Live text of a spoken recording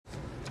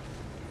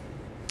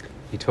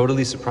He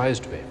totally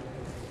surprised me.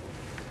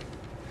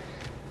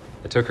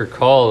 I took her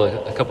call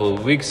a couple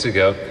of weeks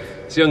ago.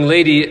 This young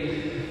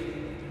lady,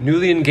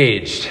 newly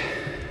engaged.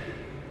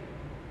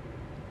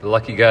 The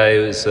lucky guy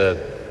was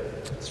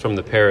from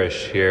the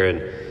parish here,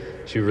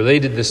 and she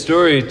related the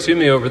story to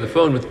me over the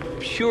phone with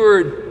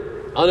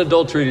pure,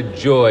 unadulterated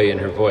joy in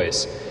her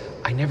voice.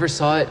 I never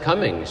saw it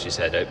coming, she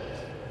said.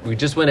 We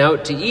just went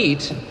out to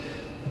eat,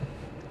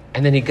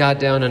 and then he got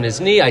down on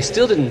his knee. I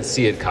still didn't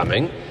see it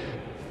coming.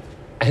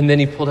 And then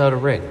he pulled out a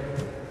ring,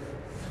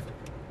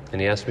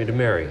 and he asked me to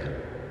marry him.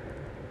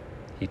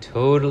 He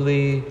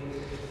totally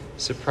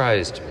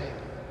surprised me.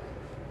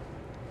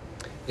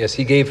 Yes,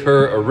 he gave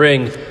her a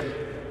ring,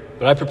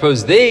 but I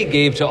propose they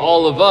gave to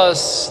all of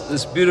us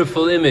this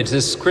beautiful image,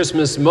 this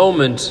Christmas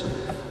moment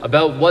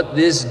about what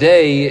this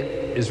day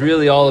is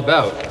really all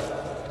about.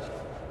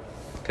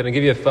 Can I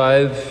give you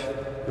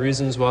 5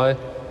 reasons why?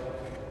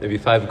 Maybe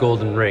 5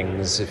 golden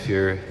rings if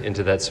you're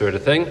into that sort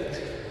of thing.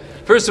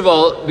 First of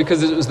all,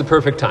 because it was the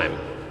perfect time.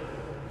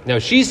 Now,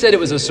 she said it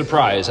was a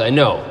surprise, I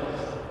know,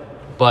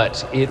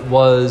 but it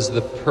was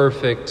the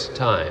perfect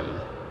time.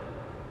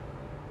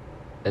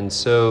 And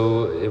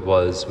so it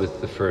was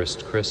with the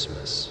first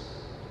Christmas.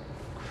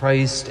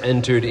 Christ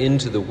entered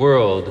into the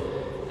world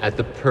at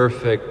the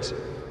perfect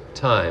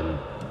time.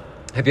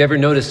 Have you ever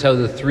noticed how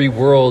the 3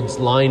 worlds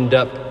lined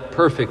up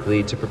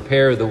perfectly to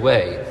prepare the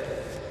way?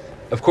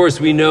 Of course,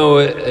 we know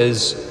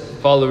as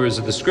followers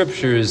of the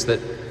Scriptures that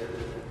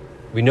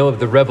we know of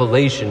the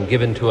revelation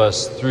given to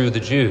us through the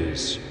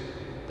Jews.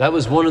 That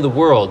was one of the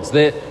worlds.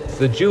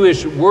 The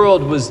Jewish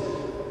world was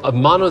a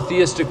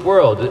monotheistic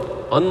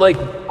world. Unlike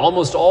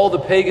almost all the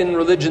pagan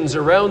religions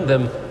around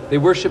them, they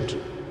worshipped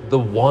the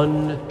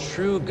one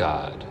true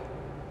God.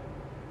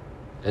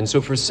 And so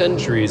for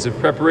centuries of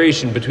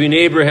preparation between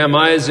Abraham,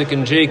 Isaac,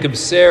 and Jacob,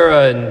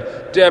 Sarah,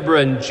 and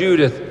Deborah, and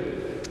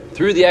Judith,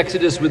 through the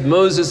Exodus with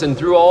Moses, and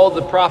through all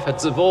the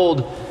prophets of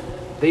old,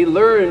 they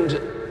learned,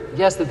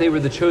 yes, that they were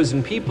the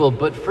chosen people,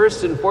 but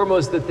first and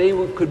foremost that they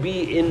could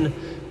be in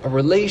a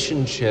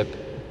relationship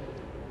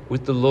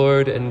with the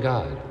Lord and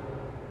God.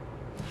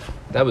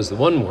 That was the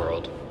one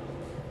world.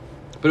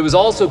 But it was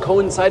also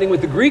coinciding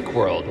with the Greek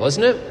world,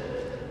 wasn't it?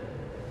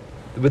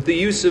 With the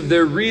use of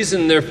their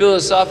reason, their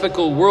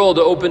philosophical world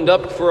opened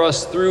up for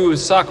us through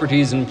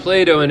Socrates and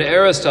Plato and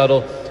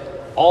Aristotle,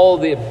 all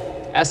the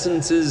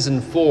essences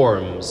and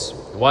forms,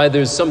 why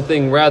there's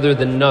something rather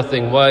than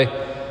nothing,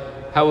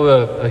 how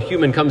a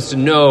human comes to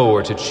know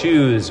or to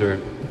choose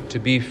or to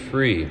be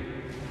free.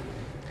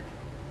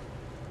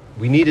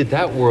 We needed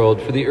that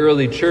world for the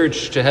early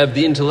church to have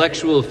the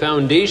intellectual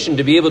foundation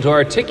to be able to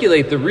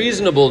articulate the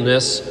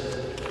reasonableness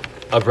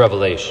of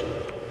revelation.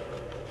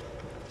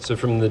 So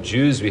from the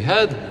Jews we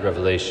had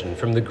revelation,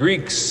 from the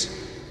Greeks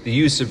the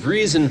use of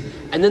reason,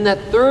 and then that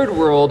third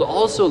world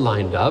also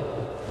lined up,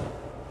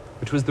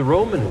 which was the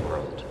Roman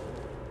world.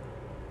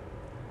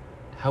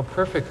 How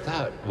perfect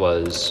that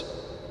was.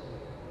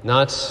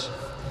 Not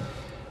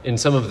in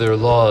some of their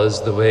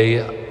laws, the way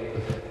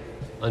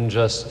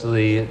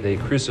unjustly they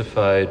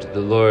crucified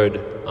the Lord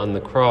on the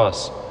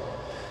cross,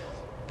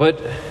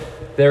 but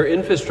their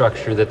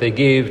infrastructure that they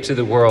gave to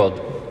the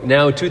world.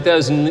 Now,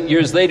 2,000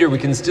 years later, we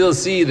can still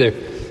see the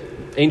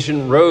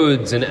ancient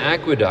roads and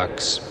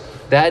aqueducts.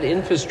 That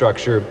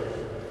infrastructure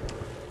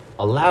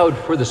allowed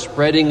for the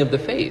spreading of the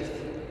faith.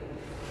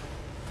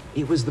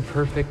 It was the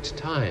perfect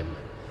time.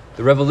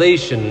 The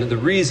revelation, the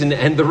reason,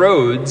 and the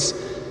roads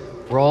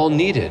were all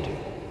needed.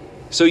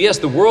 So yes,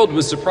 the world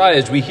was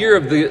surprised. We hear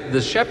of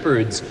the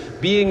shepherds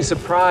being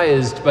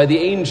surprised by the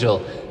angel.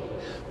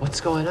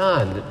 What's going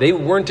on? They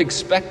weren't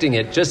expecting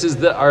it, just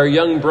as our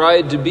young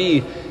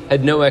bride-to-be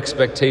had no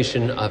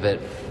expectation of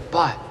it.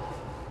 But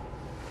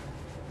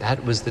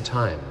that was the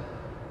time,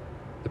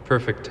 the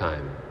perfect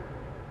time.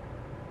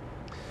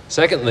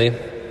 Secondly,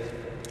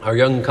 our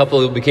young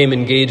couple became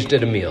engaged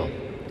at a meal.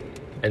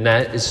 And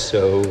that is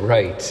so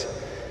right.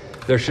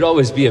 There should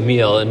always be a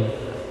meal, and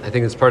I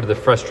think it's part of the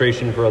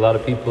frustration for a lot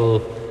of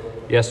people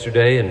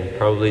yesterday and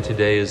probably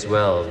today as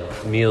well.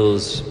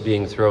 Meals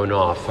being thrown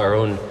off. Our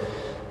own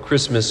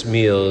Christmas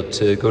meal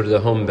to go to the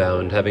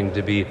homebound having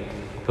to be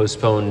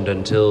postponed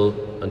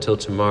until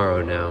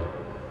tomorrow now.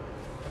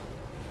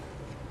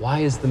 Why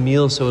is the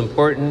meal so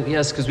important?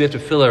 Yes, because we have to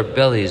fill our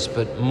bellies,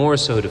 but more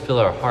so to fill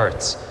our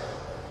hearts.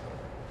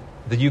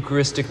 The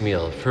Eucharistic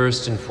meal,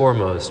 first and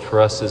foremost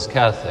for us as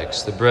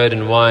Catholics, the bread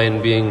and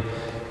wine being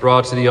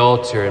brought to the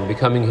altar and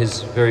becoming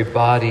his very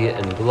body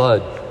and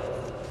blood.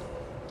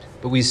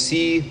 But we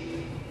see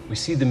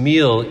the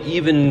meal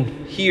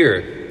even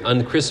here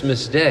on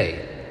Christmas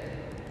Day.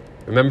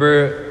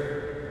 Remember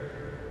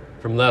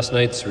from last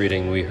night's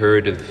reading, we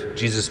heard of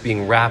Jesus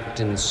being wrapped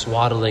in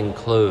swaddling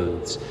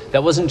clothes.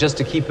 That wasn't just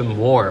to keep him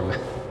warm,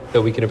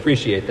 though we can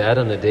appreciate that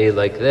on a day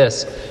like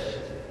this.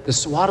 The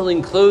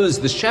swaddling clothes,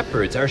 the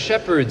shepherds, our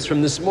shepherds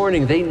from this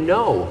morning, they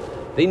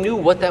knew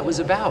what that was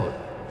about.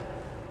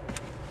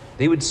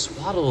 They would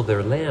swaddle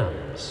their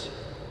lambs.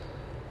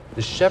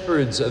 The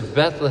shepherds of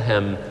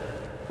Bethlehem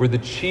were the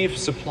chief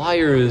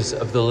suppliers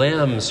of the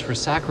lambs for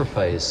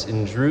sacrifice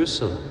in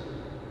Jerusalem.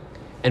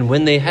 And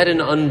when they had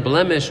an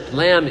unblemished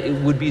lamb,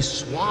 it would be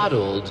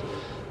swaddled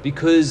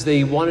because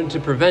they wanted to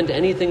prevent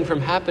anything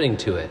from happening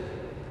to it,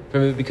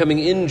 from it becoming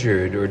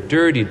injured or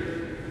dirtied.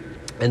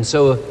 And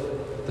so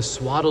the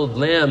swaddled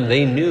lamb,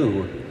 they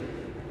knew,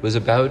 was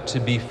about to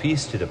be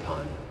feasted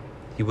upon.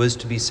 He was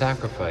to be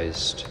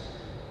sacrificed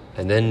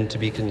and then to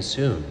be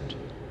consumed.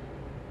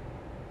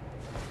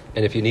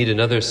 And if you need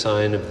another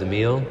sign of the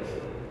meal,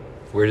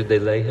 where did they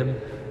lay him?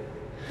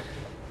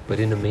 But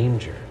in a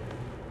manger.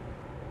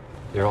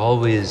 There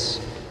always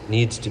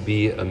needs to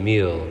be a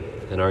meal,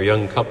 and our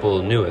young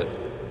couple knew it.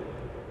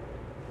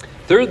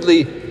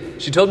 Thirdly,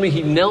 she told me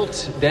he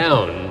knelt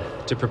down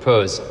to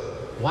propose.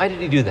 Why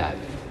did he do that?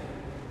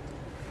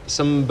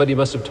 Somebody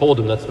must have told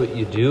him that's what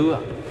you do,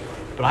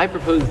 but I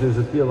propose there's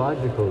a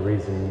theological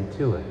reason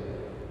to it.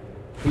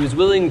 He was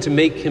willing to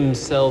make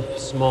himself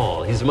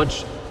small. He's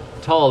much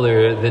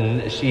taller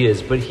than she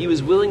is, but he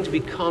was willing to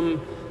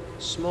become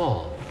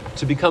small,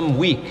 to become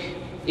weak.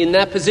 In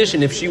that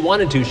position, if she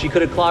wanted to, she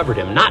could have clobbered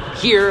him. Not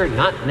here,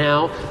 not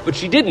now, but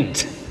she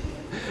didn't.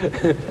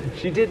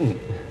 She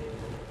didn't.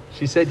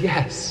 She said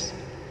yes.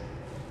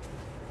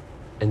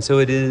 And so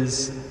it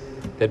is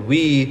that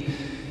we,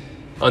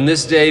 on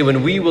this day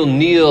when we will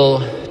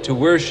kneel to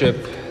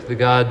worship the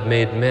God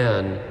made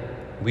man,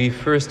 we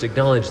first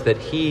acknowledge that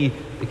he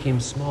became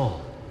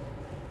small,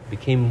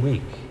 became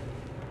weak,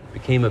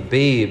 became a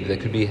babe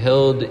that could be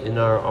held in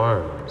our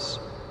arms.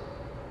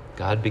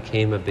 God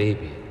became a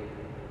baby.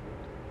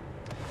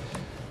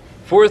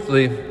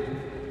 Fourthly,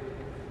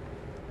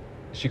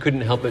 she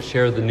couldn't help but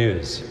share the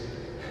news.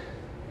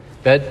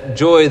 That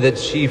joy that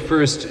she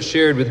first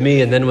shared with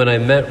me, and then when I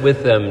met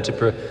with them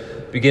to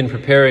begin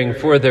preparing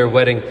for their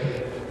wedding,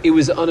 it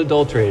was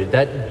unadulterated.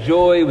 That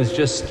joy was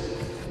just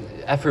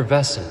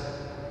effervescent.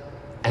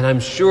 And I'm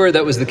sure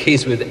that was the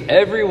case with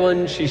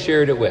everyone she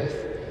shared it with.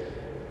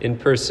 In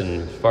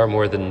person, far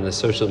more than the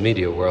social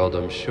media world,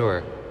 I'm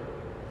sure.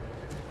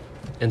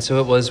 And so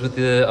it was with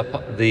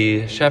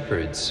the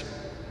shepherds.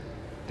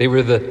 They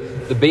were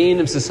the bane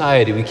of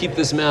society. We keep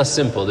this Mass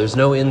simple. There's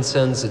no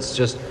incense.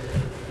 There's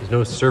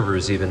no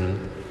servers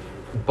even.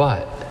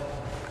 But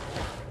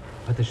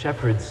the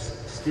shepherds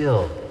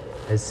still,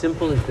 as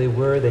simple as they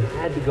were, they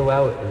had to go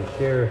out and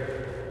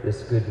share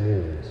this good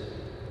news.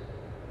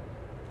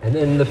 And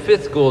then the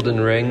fifth golden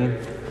ring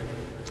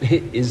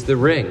is the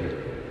ring.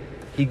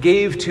 He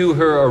gave to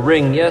her a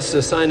ring, yes,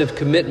 a sign of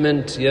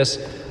commitment, yes,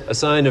 a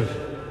sign of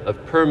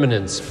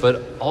permanence,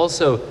 but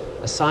also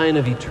a sign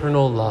of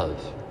eternal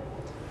love.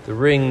 The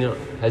ring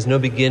has no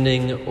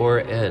beginning or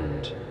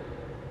end.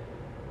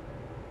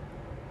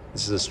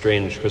 This is a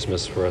strange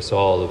Christmas for us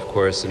all, of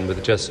course, and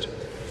with just,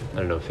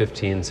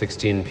 15,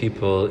 16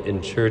 people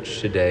in church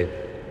today,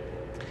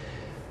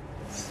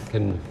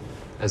 can,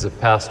 as a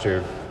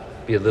pastor,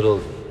 be a little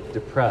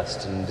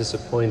depressed and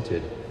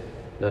disappointed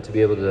not to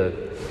be able to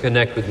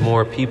connect with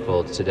more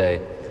people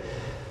today.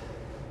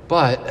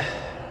 But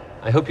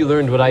I hope you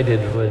learned what I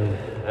did when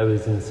I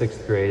was in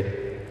 6th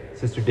grade.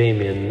 Sister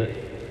Damien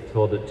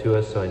told it to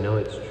us, so I know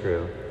it's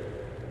true.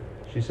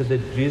 She said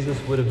that Jesus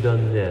would have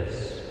done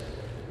this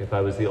if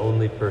I was the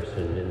only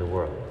person in the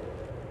world.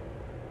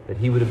 That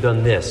he would have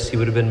done this. He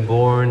would have been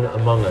born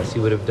among us. He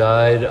would have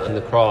died on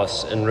the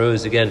cross and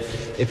rose again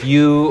if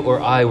you or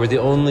I were the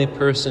only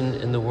person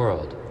in the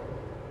world.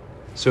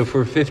 So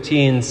for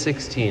 15,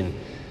 16,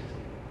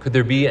 could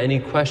there be any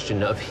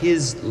question of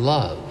his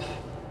love,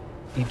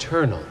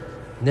 eternal,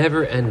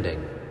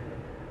 never-ending?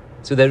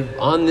 So that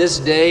on this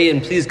day,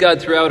 and please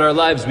God throughout our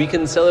lives, we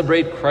can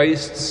celebrate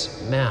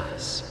Christ's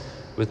Mass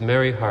with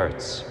merry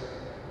hearts,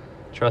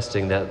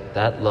 trusting that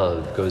that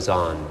love goes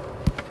on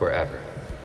forever.